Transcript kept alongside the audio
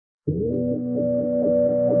Five,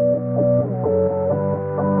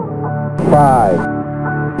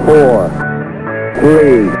 four,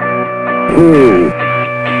 three, two,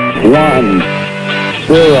 one,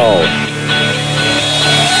 zero.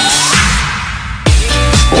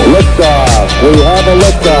 Liftoff. We have a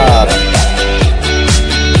liftoff.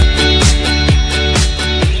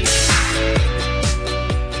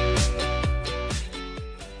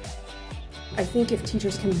 I think if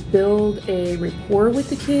teachers can build a rapport with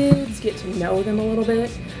the kids, get to know them a little bit,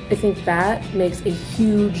 I think that makes a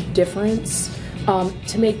huge difference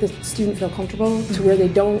to make the student feel comfortable to where they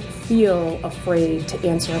don't feel afraid to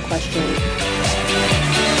answer a question.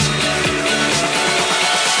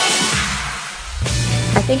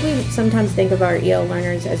 I think we sometimes think of our EL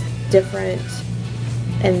learners as different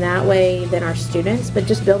in that way than our students, but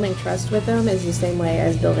just building trust with them is the same way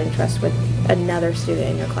as building trust with another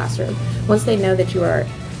student in your classroom. Once they know that you are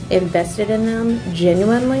invested in them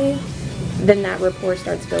genuinely, then that rapport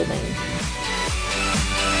starts building.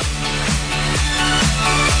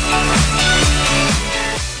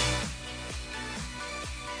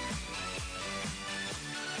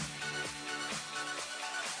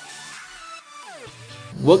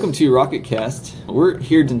 Welcome to RocketCast. We're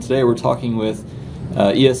here today. We're talking with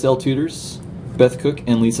ESL tutors Beth Cook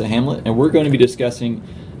and Lisa Hamlet, and we're going to be discussing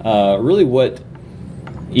really what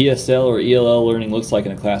ESL or ELL learning looks like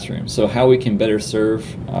in a classroom. So how we can better serve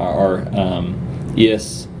our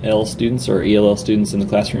ESL students or ELL students in the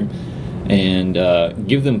classroom and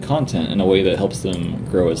give them content in a way that helps them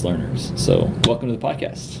grow as learners. So welcome to the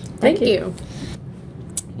podcast. Thank you.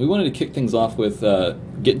 We wanted to kick things off with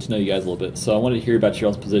getting to know you guys a little bit. So I wanted to hear about your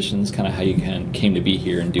all's positions, kind of how you came to be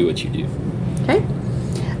here and do what you do. Okay.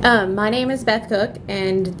 My name is Beth Cook,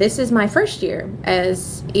 and this is my first year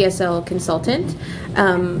as ESL consultant.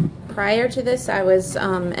 Prior to this, I was in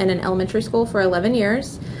an elementary school for 11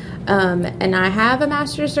 years, and I have a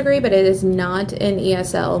master's degree, but it is not in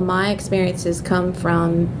ESL. My experiences come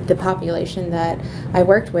from the population that I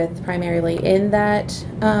worked with primarily in that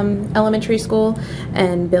elementary school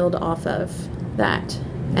and build off of that,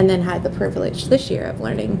 and then had the privilege this year of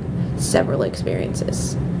learning several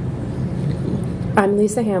experiences. I'm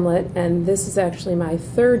Lisa Hamlet, and this is actually my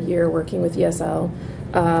third year working with ESL.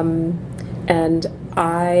 And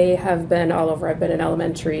I have been all over. I've been in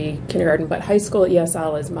elementary, kindergarten, but high school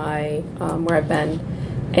ESL is my where I've been,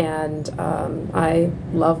 and I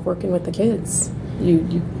love working with the kids.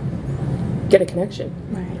 You get a connection.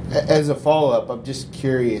 Right. As a follow-up, I'm just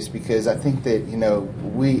curious because I think that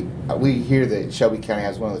we hear that Shelby County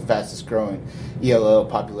has one of the fastest growing ELL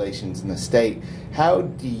populations in the state. How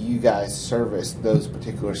do you guys service those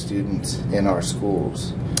particular students in our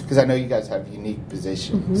schools? Because I know you guys have unique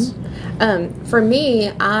positions. Mm-hmm. For me,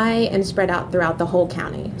 I am spread out throughout the whole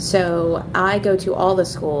county. So I go to all the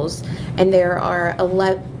schools, and there are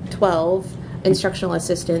 12 instructional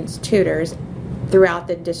assistants, tutors, throughout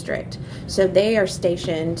the district. So they are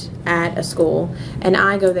stationed at a school, and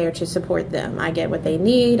I go there to support them. I get what they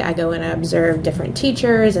need. I go and observe different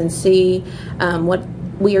teachers and see what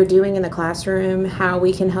we are doing in the classroom, how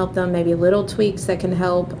we can help them, maybe little tweaks that can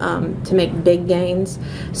help to make big gains.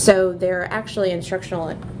 So there are actually instructional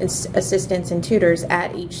assistants and tutors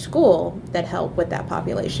at each school that help with that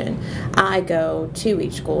population. I go to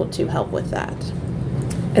each school to help with that.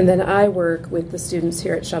 And then I work with the students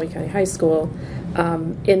here at Shelby County High School.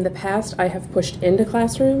 In the past, I have pushed into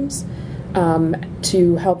classrooms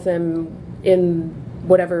to help them in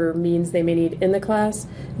whatever means they may need in the class.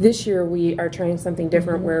 This year, we are trying something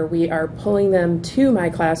different where we are pulling them to my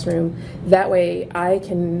classroom. That way, I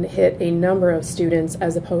can hit a number of students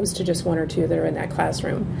as opposed to just one or two that are in that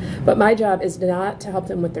classroom. But my job is not to help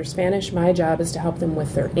them with their Spanish. My job is to help them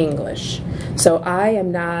with their English. So I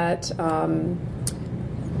am not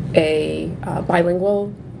a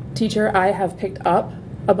bilingual teacher. I have picked up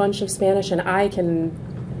a bunch of Spanish, and I can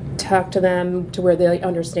talk to them to where they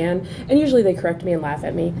understand, and usually they correct me and laugh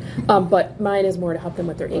at me, but mine is more to help them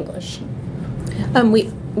with their English.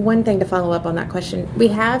 One thing to follow up on that question, we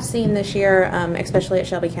have seen this year, especially at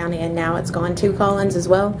Shelby County, and now it's gone to Collins as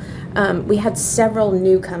well, we had several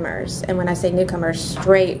newcomers, and when I say newcomers,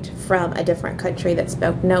 straight from a different country that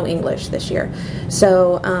spoke no English this year.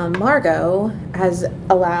 So Margot has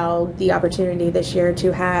allowed the opportunity this year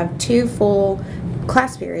to have 2 full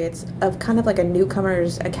class periods of kind of like a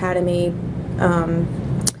newcomers academy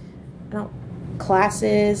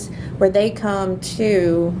classes where they come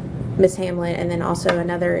to Miss Hamlet, and then also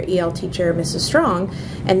another EL teacher, Mrs. Strong,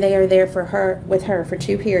 and they are there with her for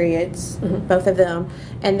 2 periods, both of them,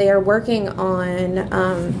 and they are working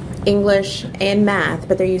on English and math,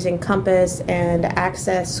 but they're using Compass and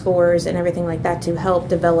Access scores and everything like that to help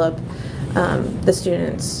develop the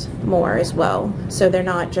students more as well. So they're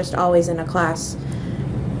not just always in a class,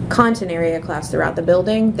 content area class throughout the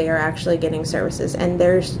building. They are actually getting services, and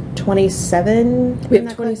there's 27. We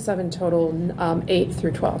have 27 total, 8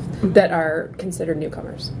 through 12, that are considered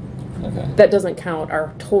newcomers. Okay. That doesn't count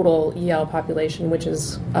our total EL population, which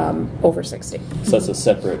is over 60. So that's a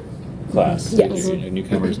separate class. Yes.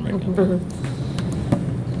 Newcomers and regular.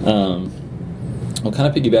 Well, kind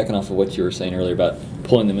of piggybacking off of what you were saying earlier about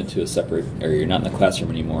pulling them into a separate area. You're not in the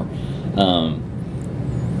classroom anymore.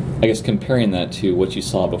 I guess comparing that to what you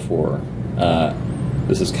saw before,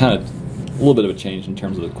 this is kind of a little bit of a change in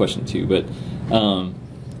terms of the question too, but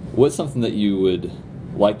what's something that you would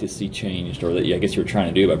like to see changed, or that I guess you were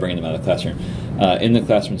trying to do by bringing them out of the classroom, in the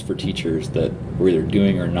classrooms for teachers that we're either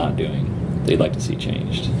doing or not doing, they'd like to see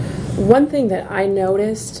changed? One thing that I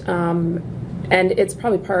noticed, and it's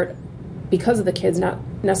probably part because of the kids, not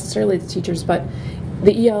necessarily the teachers, but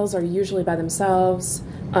the ELs are usually by themselves.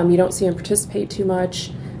 You don't see them participate too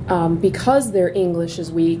much. Because their English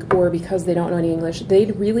is weak or because they don't know any English, they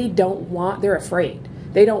really don't want, they're afraid.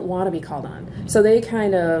 They don't want to be called on. So they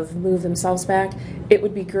kind of move themselves back. It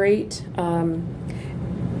would be great.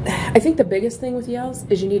 I think the biggest thing with ELs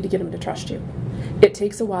is you need to get them to trust you. It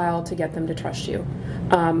takes a while to get them to trust you.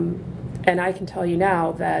 And I can tell you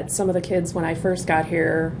now that some of the kids, when I first got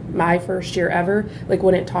here, my first year ever, like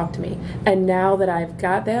wouldn't talk to me. And now that I've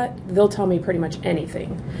got that, they'll tell me pretty much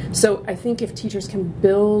anything. So I think if teachers can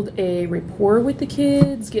build a rapport with the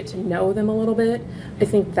kids, get to know them a little bit, I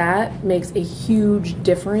think that makes a huge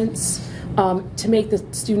difference to make the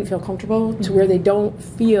student feel comfortable, to where they don't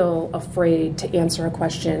feel afraid to answer a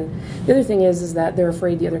question. The other thing is that they're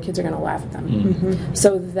afraid the other kids are going to laugh at them.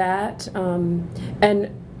 So that,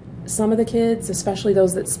 and some of the kids, especially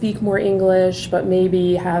those that speak more English but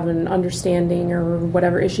maybe have an understanding or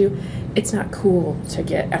whatever issue, it's not cool to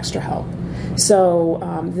get extra help. So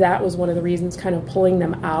that was one of the reasons kind of pulling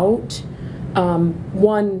them out.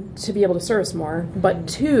 One, to be able to service more, but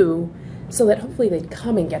two, so that hopefully they'd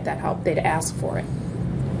come and get that help. They'd ask for it.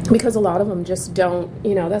 Because a lot of them just don't,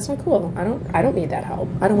 that's not cool. I don't need that help.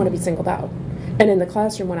 I don't want to be singled out. And in the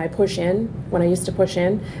classroom, when I used to push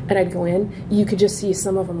in, and I'd go in, you could just see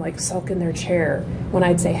some of them like sulk in their chair when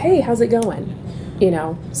I'd say, "Hey, how's it going?"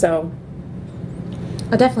 So.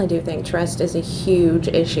 I definitely do think trust is a huge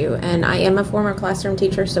issue, and I am a former classroom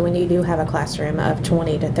teacher, so when you do have a classroom of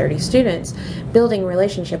 20 to 30 students, building a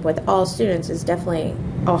relationship with all students is definitely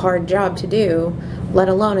a hard job to do, let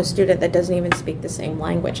alone a student that doesn't even speak the same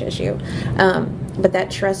language as you. But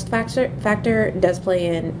that trust factor does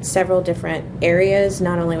play in several different areas,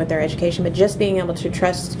 not only with their education, but just being able to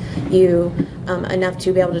trust you enough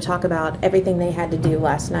to be able to talk about everything they had to do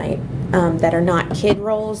last night that are not kid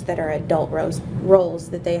roles, that are adult roles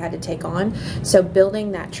that they had to take on. So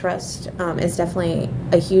building that trust is definitely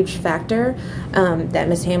a huge factor that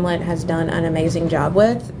Ms. Hamlet has done an amazing job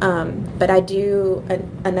with. But I do,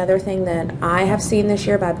 another thing that I have seen this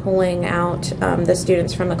year by pulling out the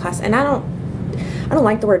students from the class, and I don't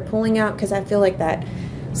like the word pulling out because I feel like that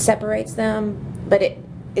separates them, but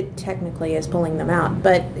it technically is pulling them out.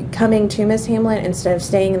 But coming to Ms. Hamlet, instead of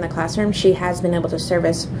staying in the classroom, she has been able to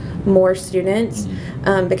service more students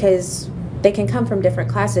because they can come from different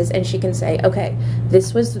classes, and she can say, okay,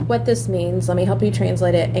 this was what this means, let me help you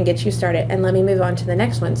translate it and get you started, and let me move on to the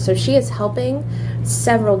next one. So she is helping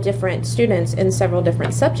several different students in several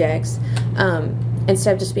different subjects,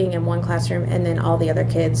 instead of just being in one classroom and then all the other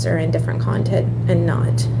kids are in different content and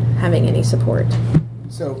not having any support.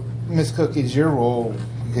 So, Ms. Cook, is your role,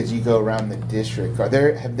 because you go around the district,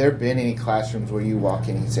 have there been any classrooms where you walk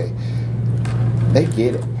in and you say, they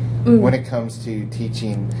get it when it comes to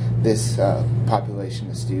teaching this population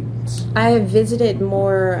of students? I have visited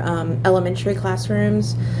more elementary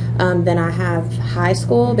classrooms than I have high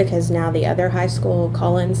school, because now the other high school,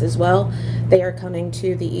 Collins as well, they are coming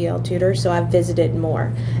to the EL tutor, so I've visited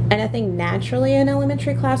more. And I think naturally an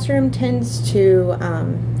elementary classroom tends to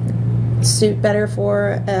suit better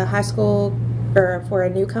for a high school or for a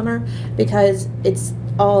newcomer, because it's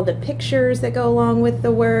all the pictures that go along with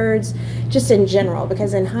the words, just in general.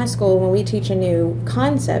 Because in high school, when we teach a new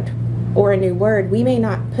concept or a new word, we may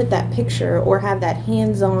not put that picture or have that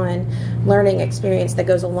hands-on learning experience that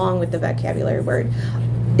goes along with the vocabulary word.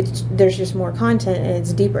 There's just more content and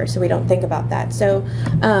it's deeper, so we don't think about that. So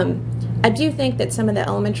I do think that some of the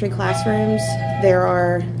elementary classrooms, there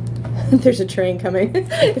are There's a train coming.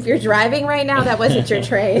 If you're driving right now, that wasn't your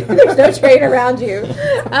train. There's no train around you.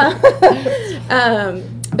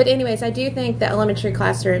 But anyways, I do think the elementary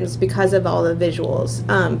classrooms, because of all the visuals,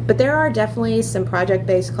 but there are definitely some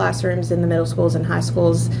project-based classrooms in the middle schools and high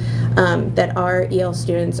schools that our EL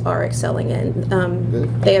students are excelling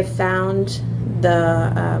in. They have found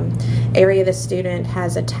the area the student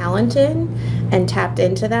has a talent in and tapped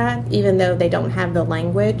into that, even though they don't have the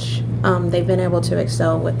language. They've been able to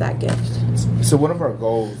excel with that gift. So one of our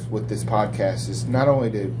goals with this podcast is not only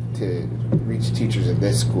to reach teachers at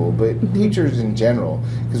this school, but teachers in general,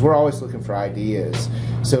 because we're always looking for ideas.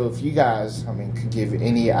 So if you guys, could give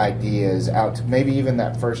any ideas out to maybe even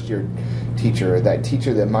that first year teacher, or that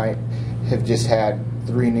teacher that might have just had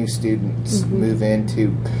 3 new students move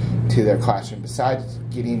into their classroom, besides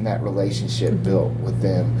getting that relationship built with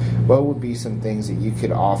them, what would be some things that you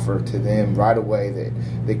could offer to them right away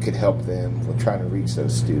that could help them with trying to reach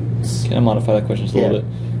those students? Can I modify that question just a little bit?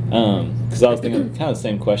 Because I was thinking kind of the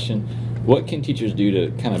same question. What can teachers do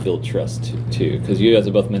to kind of build trust too? Because you guys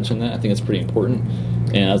have both mentioned that. I think it's pretty important.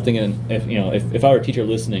 And I was thinking, if I were a teacher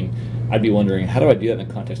listening, I'd be wondering, how do I do that in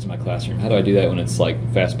the context of my classroom? How do I do that when it's like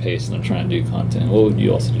fast-paced and I'm trying to do content? What would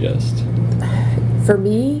you all suggest? For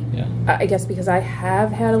me, Yeah. I guess because I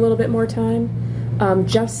have had a little bit more time,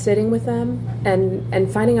 just sitting with them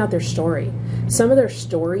and finding out their story. Some of their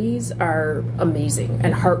stories are amazing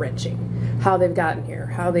and heart-wrenching. How they've gotten here,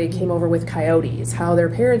 how they came over with coyotes, how their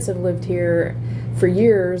parents have lived here for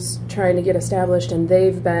years trying to get established, and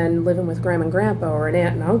they've been living with grandma and grandpa or an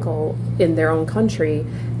aunt and uncle in their own country,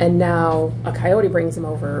 and now a coyote brings them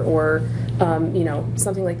over, or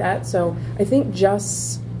something like that. So I think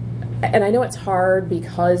and I know it's hard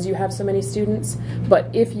because you have so many students, but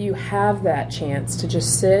if you have that chance to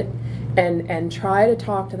just sit and try to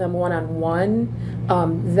talk to them one-on-one,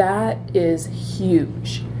 that is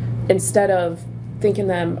huge. Instead of thinking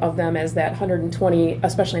of them as that 120,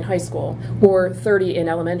 especially in high school, or 30 in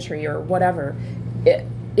elementary or whatever,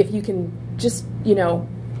 if you can just,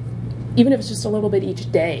 even if it's just a little bit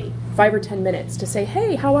each day, 5 or 10 minutes to say,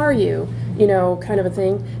 hey, how are you? Kind of a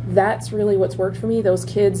thing. That's really what's worked for me. Those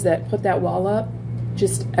kids that put that wall up,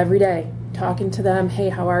 just every day, talking to them, hey,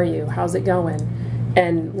 how are you? How's it going?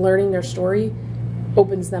 And learning their story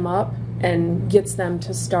opens them up and gets them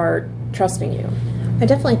to start trusting you. I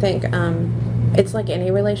definitely think it's like any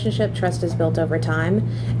relationship, trust is built over time.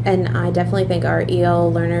 And I definitely think our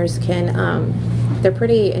EL learners they're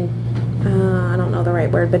pretty, I don't know the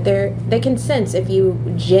right word, but they can sense if you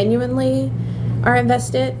genuinely are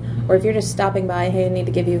invested, or if you're just stopping by, hey, I need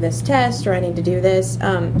to give you this test, or I need to do this.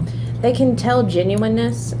 They can tell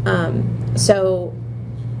genuineness. So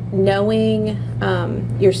knowing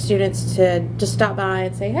your students to just stop by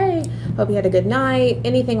and say, hey, hope you had a good night,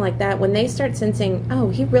 anything like that, when they start sensing, oh,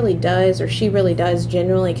 he really does or she really does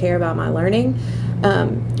genuinely care about my learning.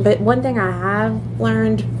 But one thing I have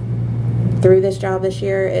learned through this job this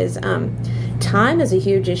year is time is a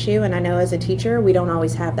huge issue, and I know as a teacher we don't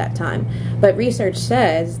always have that time. But research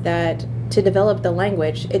says that to develop the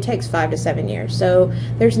language, it takes 5 to 7 years. So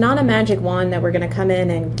there's not a magic wand that we're going to come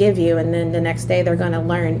in and give you, and then the next day they're going to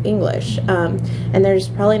learn English. And there's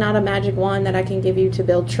probably not a magic wand that I can give you to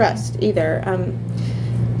build trust either.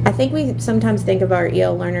 I think we sometimes think of our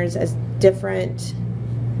EL learners as different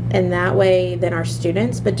in that way than our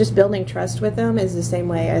students, but just building trust with them is the same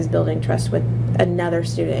way as building trust with another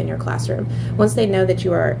student in your classroom. Once they know that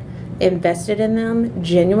you are invested in them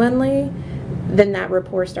genuinely, then that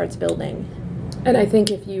rapport starts building. And I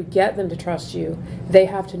think if you get them to trust you, they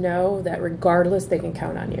have to know that regardless, they can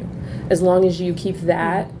count on you. As long as you keep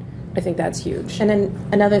that, I think that's huge. And then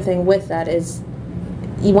another thing with that is,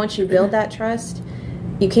 once you build that trust,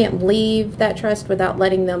 you can't leave that trust without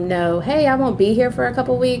letting them know, hey, I won't be here for a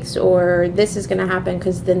couple weeks, or this is going to happen,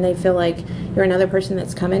 because then they feel like you're another person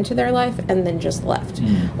that's come into their life and then just left.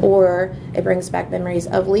 Or it brings back memories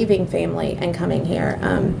of leaving family and coming here.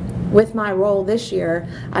 With my role this year,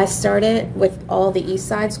 I started with all the East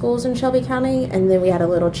Side schools in Shelby County, and then we had a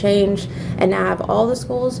little change, and now I have all the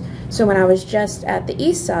schools. So when I was just at the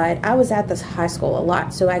East Side, I was at this high school a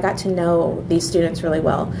lot, so I got to know these students really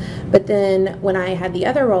well. But then when I had the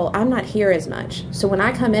other role, I'm not here as much. So when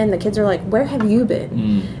I come in, the kids are like, where have you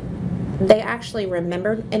been? They actually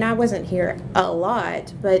remembered, and I wasn't here a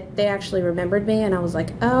lot, but they actually remembered me, and I was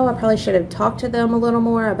like, oh, I probably should have talked to them a little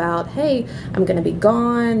more about, hey, I'm going to be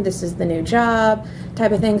gone, this is the new job,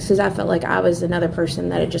 type of things, because I felt like I was another person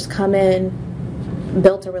that had just come in,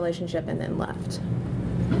 built a relationship, and then left.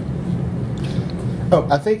 Oh,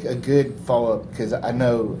 I think a good follow-up, because I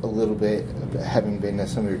know a little bit, having been to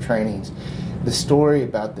some of your trainings, the story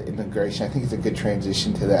about the immigration, I think it's a good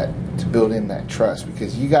transition to that, to build in that trust,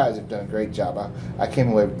 because you guys have done a great job. I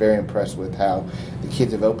came away very impressed with how the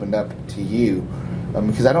kids have opened up to you,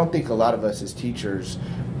 because I don't think a lot of us as teachers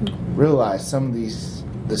realize some of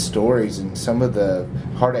the stories and some of the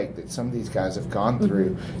heartache that some of these guys have gone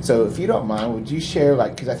through. So if you don't mind, would you share,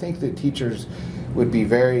 like, because I think the teachers would be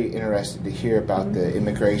very interested to hear about the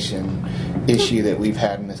immigration issue that we've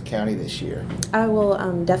had in this county this year. I will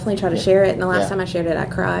definitely try to share it. And the last time I shared it, I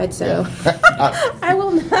cried. So I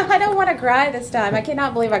will. I don't want to cry this time. I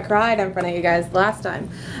cannot believe I cried in front of you guys last time.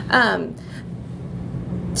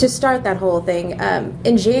 To start that whole thing,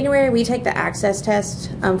 in January we take the access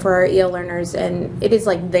test for our EL learners, and it is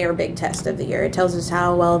like their big test of the year. It tells us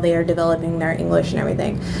how well they are developing their English and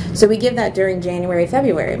everything. So we give that during January,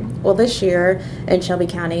 February. Well, this year in Shelby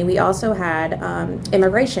County, we also had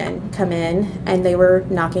immigration come in, and they were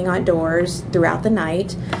knocking on doors throughout the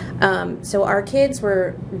night. So our kids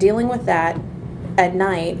were dealing with that at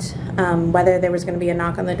night, whether there was going to be a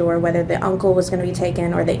knock on the door, whether the uncle was going to be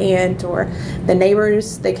taken, or the aunt, or the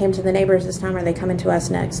neighbors. They came to the neighbors this time, or they coming to us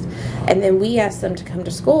next. And then we asked them to come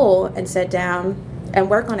to school and sit down and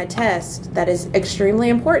work on a test that is extremely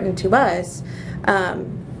important to us,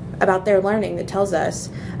 about their learning, that tells us.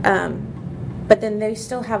 But then they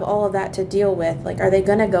still have all of that to deal with. Like, are they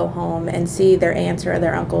going to go home and see their aunts or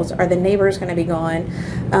their uncles? Are the neighbors going to be gone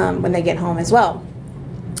when they get home as well?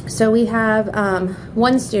 So we have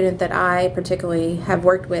one student that I particularly have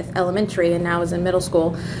worked with elementary and now is in middle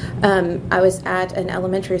school. I was at an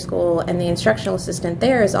elementary school, and the instructional assistant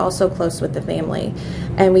there is also close with the family.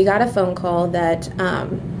 And we got a phone call that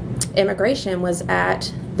immigration was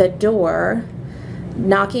at the door,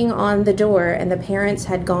 knocking on the door, and the parents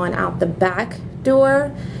had gone out the back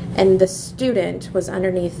door, and the student was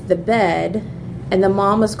underneath the bed, and the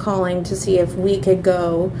mom was calling to see if we could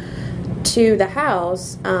go to the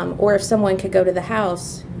house, or if someone could go to the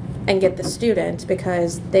house and get the student,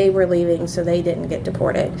 because they were leaving so they didn't get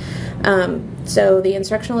deported. So the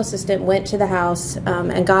instructional assistant went to the house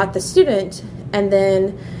and got the student, and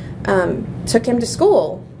then took him to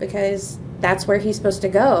school, because that's where he's supposed to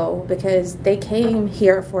go, because they came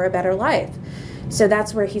here for a better life. So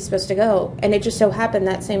that's where he's supposed to go. And it just so happened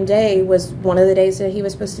that same day was one of the days that he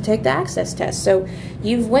was supposed to take the access test. So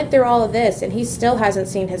you've went through all of this, and he still hasn't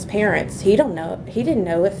seen his parents. He didn't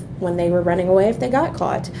know if when they were running away, if they got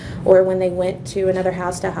caught, or when they went to another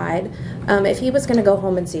house to hide, if he was going to go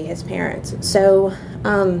home and see his parents. So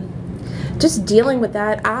just dealing with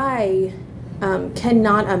that, I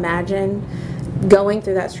cannot imagine going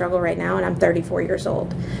through that struggle right now, and I'm 34 years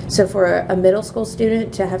old. So for a middle school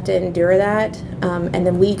student to have to endure that, and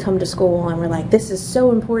then we come to school and we're like, this is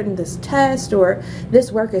so important, this test, or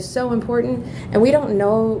this work is so important, and we don't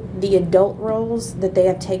know the adult roles that they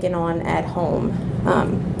have taken on at home.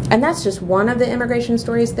 And that's just one of the immigration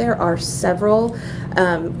stories. There are several.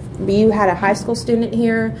 You had a high school student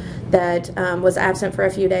here that was absent for a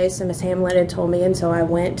few days, so Miss Hamlin had told me, and so I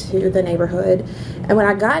went to the neighborhood. And when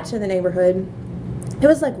I got to the neighborhood, it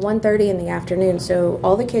was like 1:30 in the afternoon, so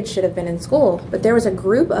all the kids should have been in school. But there was a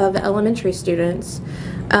group of elementary students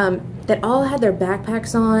that all had their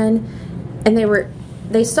backpacks on, and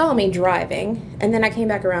they saw me driving, and then I came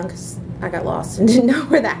back around because I got lost and didn't know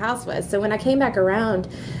where the house was. So when I came back around,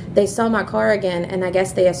 they saw my car again, and I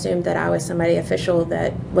guess they assumed that I was somebody official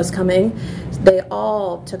that was coming. They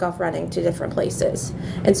all took off running to different places.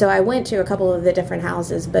 And so I went to a couple of the different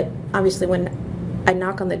houses, but obviously when I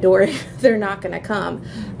knock on the door, they're not going to come.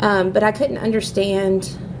 But I couldn't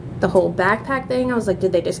understand the whole backpack thing. I was like,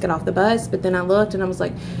 did they just get off the bus? But then I looked and I was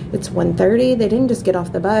like, it's 1:30. They didn't just get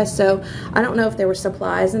off the bus. So I don't know if there were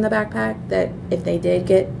supplies in the backpack that if they did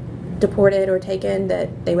get deported or taken,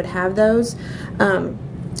 that they would have those.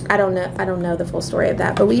 I don't know the full story of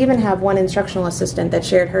that. But we even have one instructional assistant that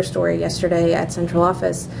shared her story yesterday at central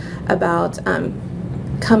office about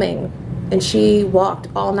coming. And she walked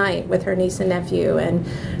all night with her niece and nephew, and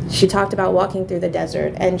she talked about walking through the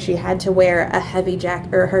desert, and she had to wear a heavy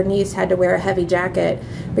jacket, or her niece had to wear a heavy jacket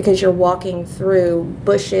because you're walking through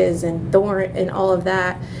bushes and thorn and all of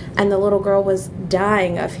that. And the little girl was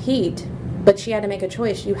dying of heat, but she had to make a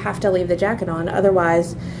choice. You have to leave the jacket on,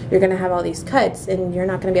 otherwise you're going to have all these cuts, and you're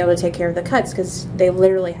not going to be able to take care of the cuts because they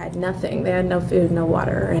literally had nothing. They had no food, no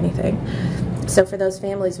water, or anything. So for those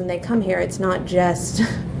families, when they come here, it's not just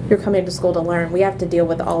you're coming to school to learn. We have to deal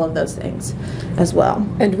with all of those things as well.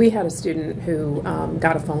 And we had a student who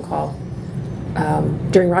got a phone call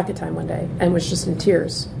during rocket time one day and was just in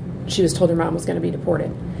tears. She was told her mom was going to be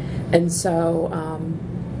deported. And so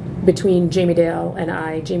between Jamie Dale and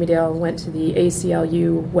I, Jamie Dale went to the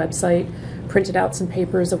ACLU website, printed out some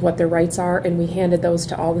papers of what their rights are, and we handed those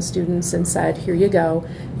to all the students and said, here you go,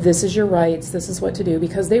 this is your rights, this is what to do,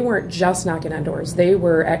 because they weren't just knocking on doors. They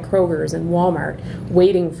were at Kroger's and Walmart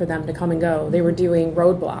waiting for them to come and go. They were doing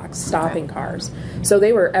roadblocks, stopping cars. So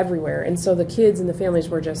they were everywhere, and so the kids and the families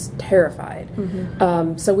were just terrified.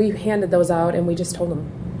 So we handed those out, and we just told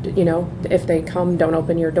them, you know, if they come, don't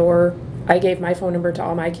open your door. I gave my phone number to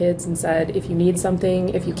all my kids and said, if you need something,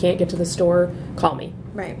 if you can't get to the store, call me.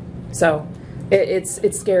 Right. So it's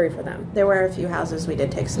scary for them. There were a few houses we did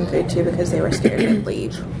take some food to because they were scared to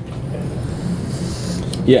leave.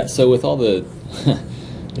 Yeah, so with all the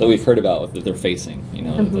that we've heard about that they're facing, you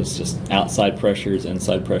know, there's just outside pressures,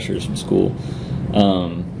 inside pressures from school.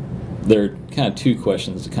 There are kind of two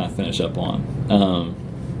questions to kind of finish up on.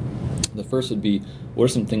 The first would be, what are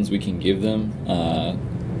some things we can give them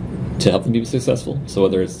to help them be successful? So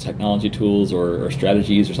whether it's technology tools or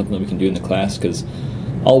strategies or something that we can do in the class, because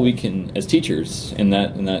all we can, as teachers in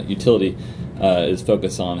that utility, is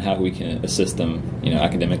focus on how we can assist them, you know,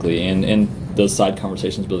 academically and those side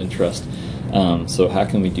conversations, building trust. So how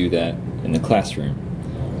can we do that in the classroom?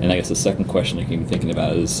 And I guess the second question you can be thinking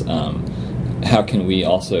about is how can we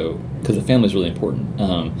also, because the family is really important,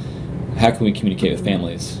 how can we communicate with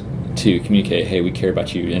families to communicate, hey, we care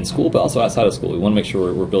about you in school, but also outside of school. We want to make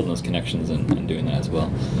sure we're building those connections and doing that as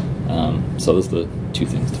well. So those are the two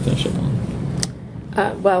things to finish up on.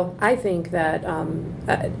 Well, I think that,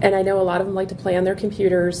 and I know a lot of them like to play on their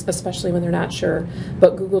computers, especially when they're not sure,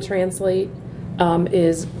 but Google Translate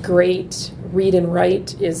is great. Read and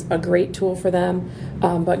Write is a great tool for them,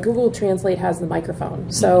 but Google Translate has the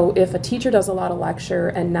microphone. So if a teacher does a lot of lecture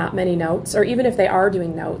and not many notes, or even if they are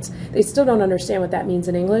doing notes, they still don't understand what that means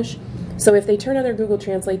in English. So if they turn on their Google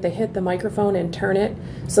Translate, they hit the microphone and turn it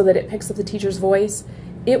so that it picks up the teacher's voice,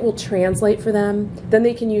 it will translate for them. Then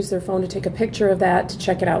they can use their phone to take a picture of that to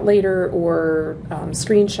check it out later, or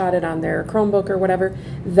screenshot it on their Chromebook or whatever.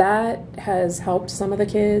 That has helped some of the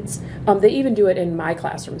kids. They even do it in my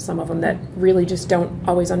classroom, some of them that really just don't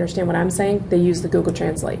always understand what I'm saying. They use the Google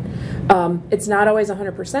Translate. It's not always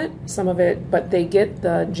 100%, some of it, but they get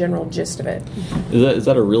the general gist of it. Is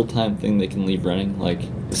that a real-time thing they can leave running? Like,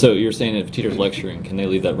 so you're saying if a teacher's lecturing, can they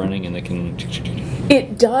leave that running and they can...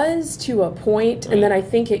 It does to a point, and then I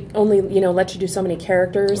think it only lets you do so many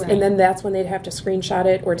characters, and then that's when they'd have to screenshot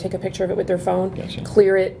it or take a picture of it with their phone,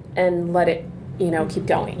 clear it, and let it keep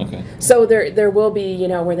going. Okay. So there will be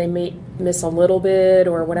where they may miss a little bit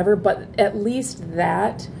or whatever, but at least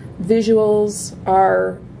that visuals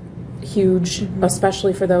are huge,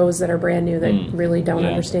 especially for those that are brand new that really don't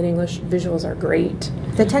understand English. Visuals are great.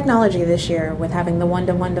 The technology this year with having the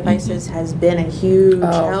one-to-one devices has been a huge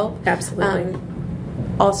help. Absolutely.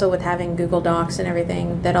 Also with having Google Docs and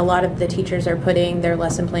everything, that a lot of the teachers are putting their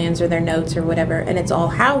lesson plans or their notes or whatever, and it's all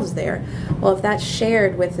housed there. Well, if that's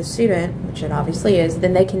shared with the student, which it obviously is,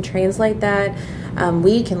 then they can translate that.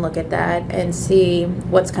 We can look at that and see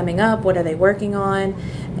what's coming up, what are they working on,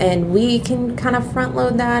 and we can kind of front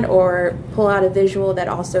load that or pull out a visual that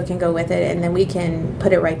also can go with it, and then we can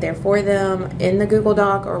put it right there for them in the Google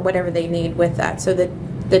Doc or whatever they need with that. So that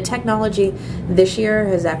the technology this year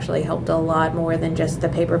has actually helped a lot more than just the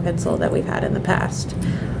paper pencil that we've had in the past.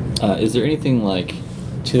 Is there anything like,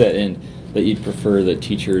 to that end, that you'd prefer that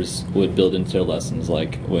teachers would build into their lessons,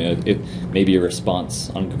 like if maybe a response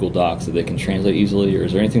on Google Docs that they can translate easily, or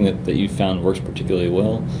is there anything that you found works particularly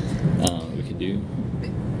well we could do?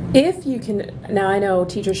 If you can, now I know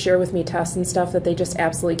teachers share with me tests and stuff that they just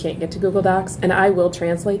absolutely can't get to Google Docs, and I will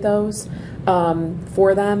translate those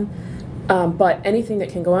for them. But anything that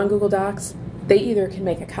can go on Google Docs, they either can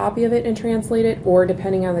make a copy of it and translate it, or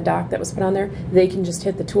depending on the doc that was put on there, they can just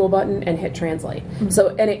hit the tool button and hit translate.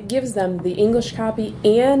 So, and it gives them the English copy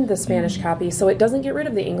and the Spanish copy, so it doesn't get rid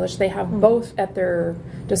of the English. They have both at their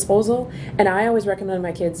disposal, and I always recommend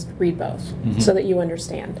my kids read both so that you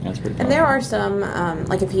understand. That's pretty and there are some,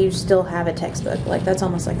 like if you still have a textbook, like that's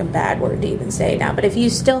almost like a bad word to even say now, but if you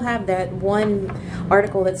still have that one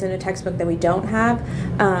article that's in a textbook that we don't have,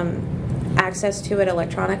 access to it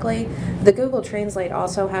electronically, the Google Translate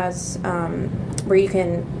also has where you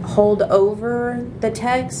can hold over the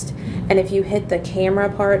text, and if you hit the camera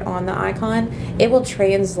part on the icon, it will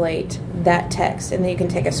translate that text, and then you can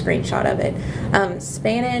take a screenshot of it.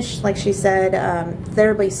 Spanish, like she said,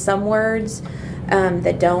 there'll be some words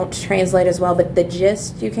that don't translate as well, but the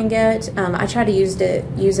gist you can get. I tried to use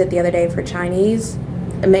it the other day for Chinese.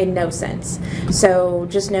 It made no sense. So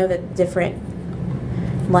just know that different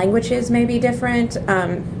languages may be different.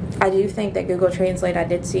 I do think that Google Translate, I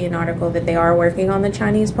did see an article that they are working on the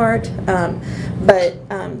Chinese part, but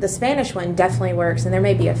the Spanish one definitely works, and there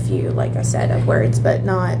may be a few, like I said, of words, but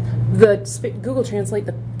not. Google Translate,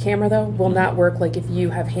 the camera though, will not work like if you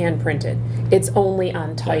have hand printed. It's only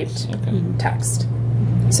on typed text.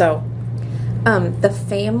 So, the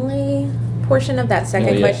family portion of that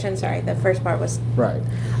second yeah. question. Sorry, the first part was Right.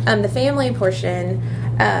 the family portion.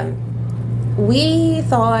 We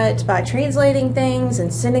thought by translating things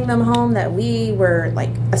and sending them home that we were like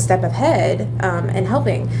a step ahead and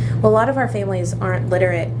helping. Well, a lot of our families aren't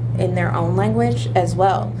literate in their own language as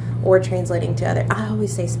well, or translating to other. I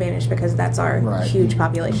always say Spanish because that's our Right. huge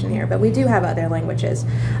population here, but we do have other languages.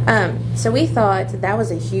 So we thought that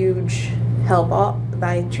was a huge help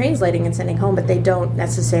by translating and sending home, but they don't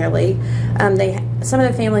necessarily. Some of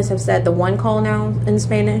the families have said the one call now in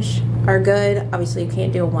Spanish are good. Obviously, you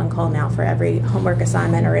can't do a one call now for every homework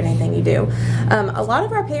assignment or anything you do. A lot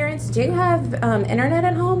of our parents do have internet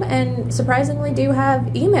at home, and surprisingly do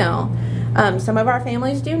have email. Some of our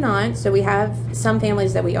families do not, so we have some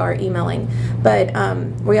families that we are emailing. But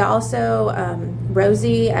we also,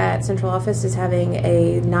 Rosie at Central Office is having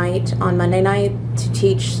a night on Monday night to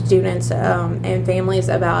teach students and families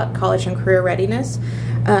about college and career readiness,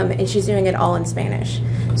 and she's doing it all in Spanish.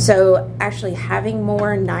 So actually having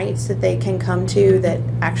more nights that they can come to that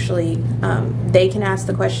actually they can ask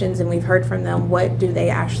the questions, and we've heard from them what do they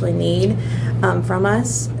actually need from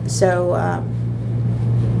us. So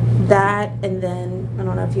that, and then I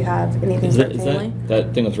don't know if you have anything Is for that, family.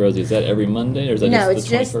 that thing with Rosie, is that every Monday, or is that No, just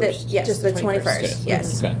it's the 21st? just the 21st. Okay.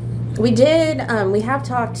 Yes. Okay. We did. We have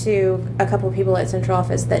talked to a couple of people at Central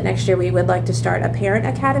Office that next year we would like to start a parent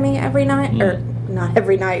academy every night, or not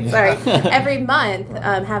every night. Sorry, every month,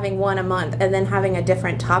 having one a month, and then having a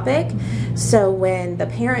different topic. So when the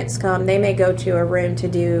parents come, they may go to a room to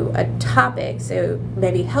do a topic. So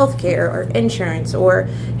maybe healthcare or insurance or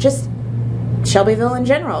just Shelbyville in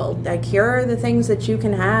general. Like, here are the things that you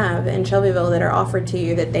can have in Shelbyville that are offered to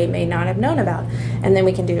you that they may not have known about, and then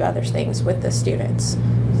we can do other things with the students.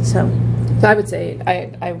 So I would say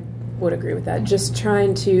I would agree with that. Just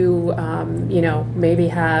trying to, maybe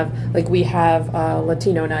have, like, we have a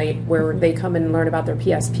Latino night where they come and learn about their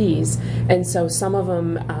PSPs. And so some of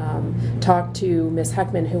them talk to Miss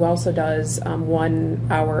Heckman, who also does 1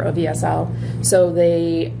 hour of ESL. So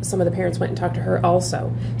some of the parents went and talked to her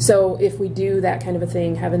also. So if we do that kind of a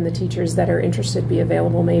thing, having the teachers that are interested be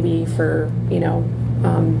available maybe for,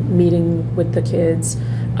 meeting with the kids,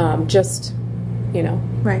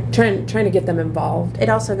 right. trying to get them involved. It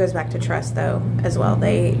also goes back to trust, though, as well.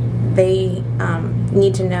 They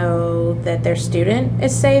need to know that their student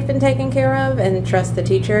is safe and taken care of, and trust the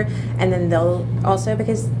teacher. And then they'll also,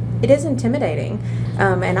 because it is intimidating.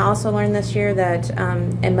 And I also learned this year that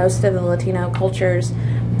in most of the Latino cultures,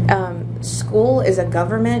 school is a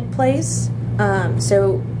government place,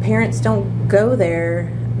 so parents don't go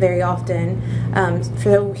there very often.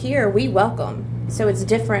 So here we welcome. So it's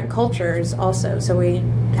different cultures also. So we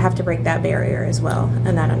have to break that barrier as well,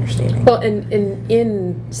 and that understanding. Well,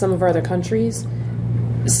 in some of our other countries,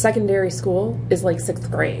 secondary school is like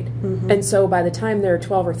 6th grade. Mm-hmm. And so by the time they're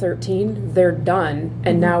 12 or 13, they're done,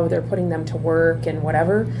 and now they're putting them to work and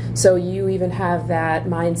whatever. So you even have that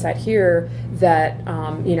mindset here that,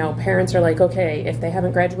 parents are like, okay, if they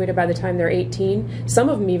haven't graduated by the time they're 18, some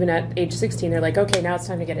of them even at age 16, they're like, okay, now it's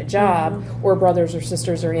time to get a job, or brothers or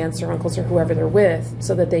sisters or aunts or uncles or whoever they're with,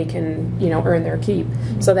 so that they can, earn their keep.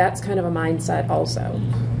 So that's kind of a mindset also.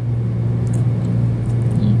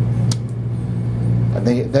 I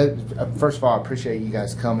think that first of all, I appreciate you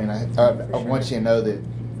guys coming. I want you to know that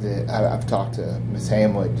I've talked to Ms.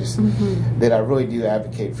 Hamlet, just that I really do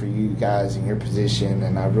advocate for you guys in your position,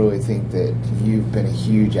 and I really think that you've been a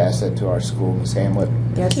huge asset to our school, Ms. Hamlet.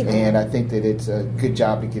 Yes. And I think that it's a good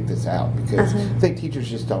job to get this out, because I think teachers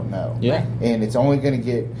just don't know. Yeah. And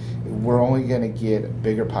we're only going to get a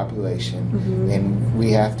bigger population, and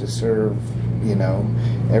we have to serve,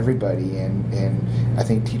 everybody, and I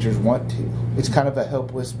think teachers want to. It's kind of a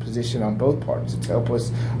helpless position on both parts. It's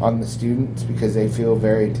helpless on the students because they feel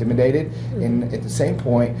very intimidated, and at the same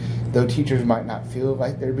point, though teachers might not feel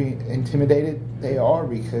like they're being intimidated, they are,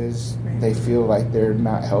 because they feel like they're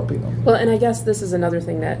not helping them. Well, and I guess this is another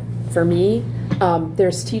thing that, for me,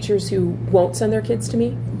 there's teachers who won't send their kids to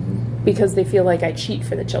me because they feel like I cheat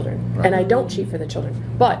for the children. Right. And I don't cheat for the children.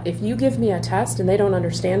 But if you give me a test and they don't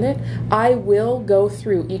understand it, I will go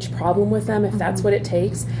through each problem with them, if that's what it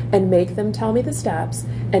takes, and make them tell me the steps,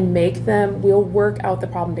 and we'll work out the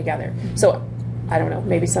problem together. So I don't know,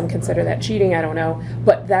 maybe some consider that cheating, I don't know.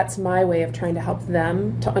 But that's my way of trying to help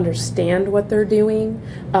them to understand what they're doing.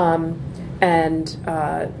 And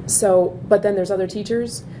but then there's other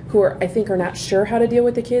teachers who I think are not sure how to deal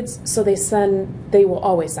with the kids, so they will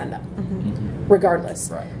always send them, regardless.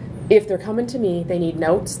 Right. If they're coming to me, they need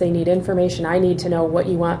notes, they need information. I need to know what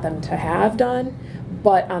you want them to have done.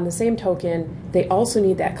 But on the same token, they also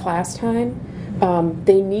need that class time.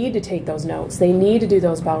 They need to take those notes. They need to do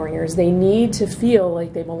those bell ringers. They need to feel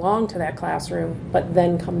like they belong to that classroom, but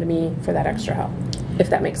then come to me for that extra help, if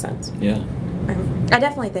that makes sense. Yeah. I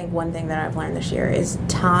definitely think one thing that I've learned this year is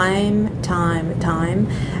time.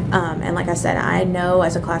 And like I said, I know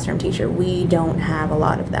as a classroom teacher, we don't have a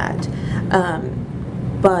lot of that.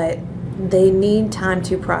 But they need time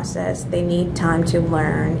to process. They need time to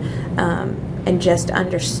learn. And just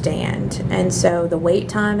understand. And so the wait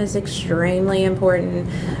time is extremely important,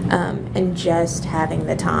 and just having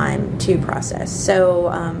the time to process.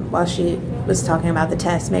 So while she was talking about the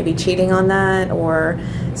test, maybe cheating on that, or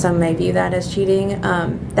some may view that as cheating,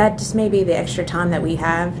 that just may be the extra time that we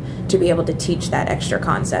have to be able to teach that extra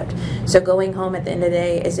concept. So going home at the end of the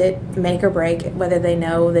day, is it make or break whether they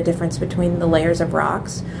know the difference between the layers of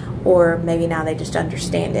rocks, or maybe now they just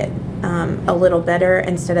understand it a little better.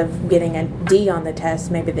 Instead of getting a D on the test,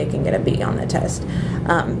 maybe they can get a B on the test.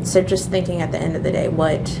 So just thinking at the end of the day,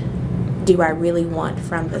 what do I really want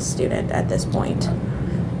from the student at this point?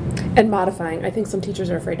 And modifying. I think some teachers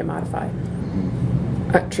are afraid to modify.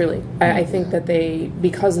 Truly. I think that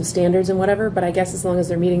because of standards and whatever, but I guess as long as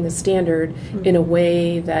they're meeting the standard in a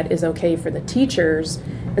way that is okay for the teachers,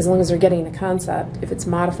 as long as they're getting the concept, if it's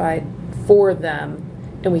modified for them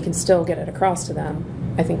and we can still get it across to them,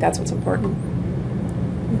 I think that's what's important.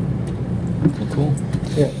 Cool.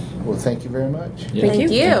 Yeah. Well, thank you very much. Yeah. Thank you.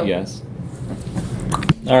 Thank you, guys.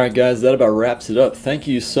 All right, guys, that about wraps it up. Thank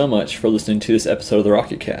you so much for listening to this episode of the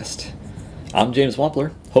Rocket Cast. I'm James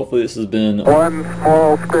Wampler. Hopefully this has been One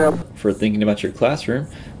small step, for thinking about your classroom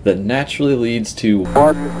that naturally leads to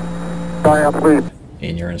one giant leap.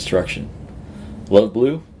 in your instruction. Love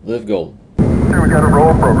blue, live gold. Here we got a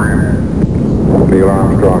roll program. Neil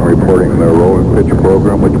Armstrong reporting the roll and pitch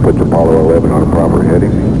program, which puts Apollo 11 on a proper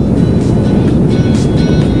heading.